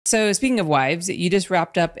So speaking of wives, you just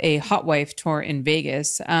wrapped up a Hotwife tour in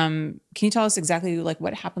Vegas. Can you tell us exactly like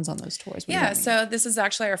what happens on those tours? Yeah, so this is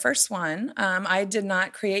actually our first one. I did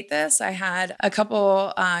not create this. I had a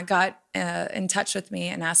couple got in touch with me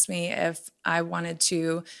and asked me if I wanted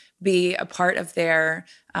to be a part of their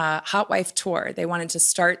Hotwife tour. They wanted to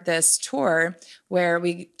start this tour where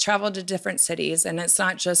we traveled to different cities, and it's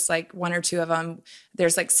not just like one or two of them.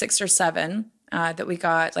 There's like 6 or 7. That we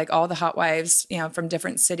got, like all the hotwives, you know, from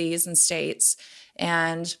different cities and states.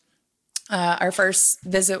 And our first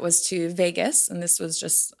visit was to Vegas, and this was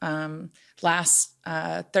just last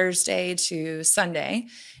Thursday to Sunday.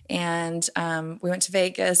 And we went to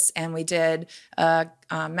Vegas and we did a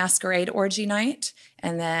masquerade orgy night.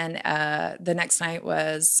 And then the next night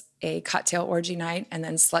was a cocktail orgy night, and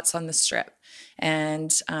then sluts on the strip. And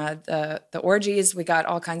the orgies, we got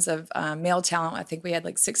all kinds of male talent. I think we had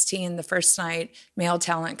like 16 the first night, male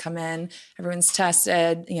talent come in. Everyone's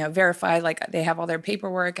tested, you know, verified, like they have all their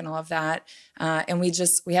paperwork and all of that. And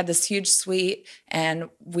we had this huge suite, and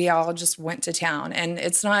we all just went to town. And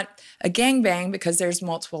it's not a gangbang because there's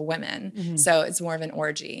multiple women. Mm-hmm. So it's more of an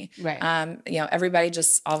orgy. Right. You know, everybody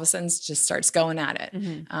just all of a sudden just starts going at it.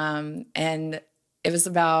 Mm-hmm. And it was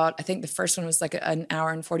about, I think the first one was like an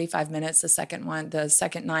hour and 45 minutes. The second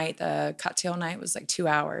night, the cocktail night was like 2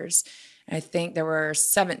 hours. And I think there were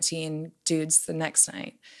 17 dudes the next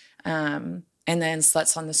night. And then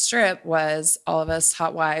Sluts on the Strip was all of us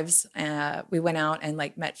hot wives. We went out and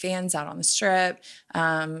like met fans out on the strip.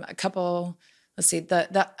 A couple of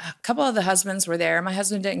the husbands were there. My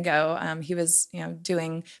husband didn't go. He was, you know,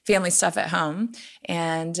 doing family stuff at home.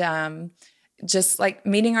 And, just like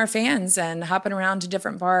meeting our fans and hopping around to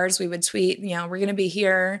different bars. We would tweet, you know, we're going to be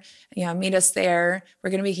here, you know, meet us there.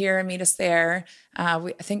 We're going to be here and meet us there.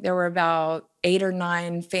 I think there were about 8 or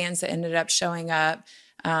 9 fans that ended up showing up.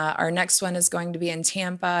 Our next one is going to be in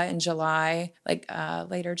Tampa in July, like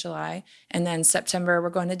later July. And then September,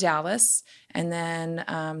 we're going to Dallas. And then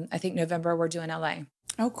I think November, we're doing LA.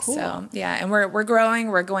 Oh, cool. So, yeah, and we're growing.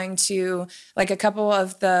 We're going to, like, a couple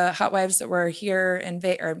of the hotwives that were here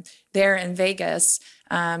or there in Vegas.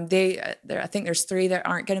 I think there's 3 that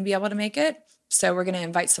aren't going to be able to make it. So we're going to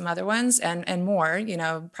invite some other ones and more, you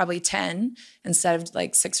know, probably 10 instead of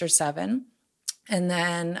like 6 or 7. And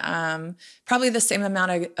then probably the same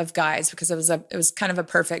amount of guys, because it was kind of a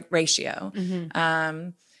perfect ratio. Mm-hmm.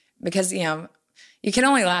 Because, you know, you can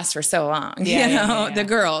only last for so long, the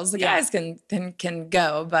girls, the guys can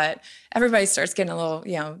go, but everybody starts getting a little,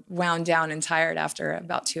 you know, wound down and tired after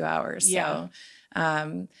about 2 hours. Yeah.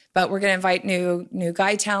 So, but we're going to invite new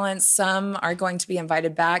guy talents. Some are going to be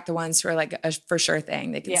invited back. The ones who are like a for sure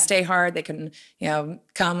thing. They can stay hard. They can, you know,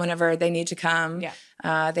 come whenever they need to come.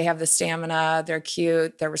 Yeah. They have the stamina. They're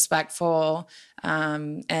cute. They're respectful.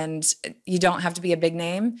 And you don't have to be a big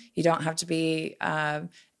name. You don't have to be,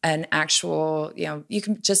 an actual, you know, you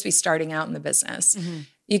can just be starting out in the business. Mm-hmm.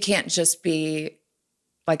 You can't just be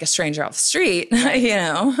like a stranger off the street, you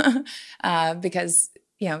know, because,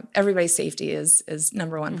 you know, everybody's safety is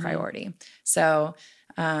number one mm-hmm. priority. So,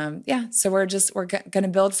 so we're going to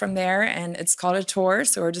build from there, and it's called a tour.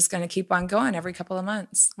 So we're just going to keep on going every couple of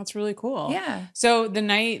months. That's really cool. Yeah. So the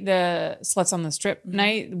Sluts on the Strip mm-hmm.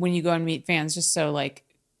 night, when you go and meet fans, just so like,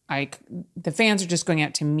 the fans are just going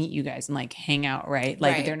out to meet you guys and like hang out, right?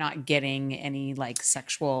 Like they're not getting any like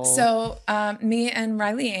sexual. So me and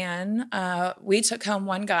Riley Ann, we took home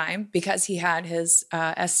one guy because he had his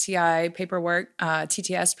STI paperwork,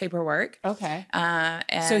 TTS paperwork. Okay.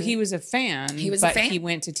 And so he was a fan. He was a fan. He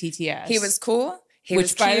went to TTS. He was cool.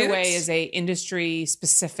 Which, by the way, is a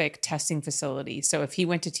industry-specific testing facility. So if he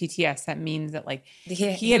went to TTS, that means that like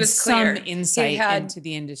he had some insight into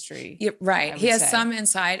the industry. Right. He has some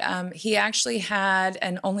insight. He actually had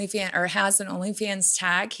an OnlyFans or has an OnlyFans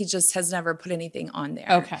tag. He just has never put anything on there.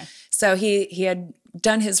 Okay. So he had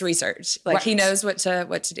done his research. Like he knows what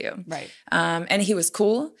to do. Right. And he was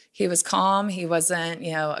cool. He was calm. He wasn't,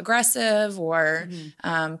 you know, aggressive or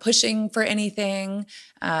pushing for anything.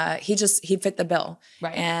 He fit the bill.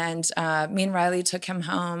 Right. And me and Riley took him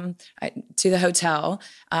home to the hotel.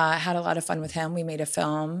 Had a lot of fun with him. We made a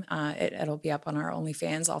film. It'll be up on our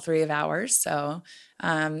OnlyFans, all 3 of ours. So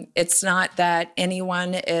it's not that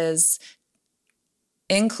anyone is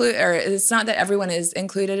it's not that everyone is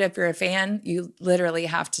included. If you're a fan, you literally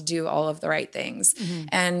have to do all of the right things. Mm-hmm.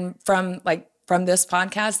 And from this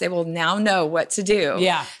podcast, they will now know what to do.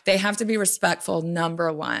 Yeah. They have to be respectful,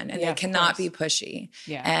 number one, and they cannot be pushy.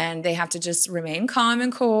 Yeah. And they have to just remain calm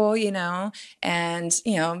and cool, you know, and,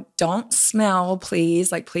 you know, don't smell,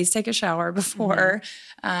 please. Like, please take a shower before.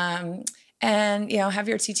 Mm-hmm. and, have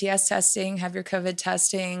your TTS testing, have your COVID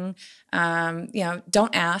testing.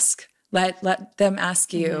 Don't ask. Let them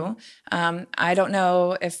ask you. I don't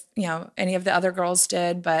know if, any of the other girls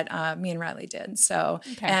did, but me and Riley did. So,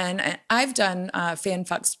 and I've done fan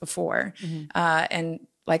fucks before. And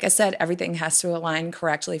like I said, everything has to align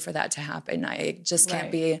correctly for that to happen. I just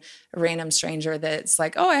can't be a random stranger that's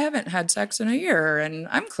like, oh, I haven't had sex in a year and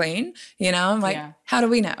I'm clean. I'm like, how do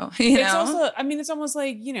we know? It's also, it's almost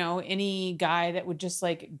like, any guy that would just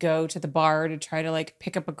like go to the bar to try to like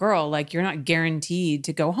pick up a girl, like you're not guaranteed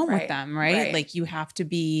to go home with them, right? Like you have to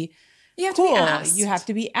be cool. To be asked. You have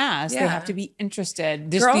to be asked. They have to be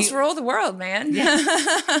interested. Girls rule the world, man.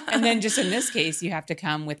 And then just in this case, you have to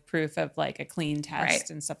come with proof of like a clean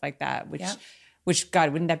test and stuff like that, which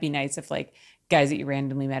God, wouldn't that be nice if like guys that you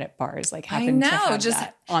randomly met at bars like happen to have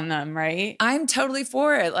that on them, right? I'm totally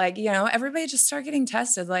for it. Like, everybody just start getting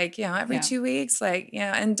tested, like, every 2 weeks, like,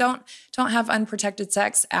 and don't have unprotected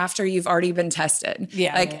sex after you've already been tested.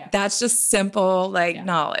 That's just simple, like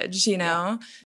knowledge,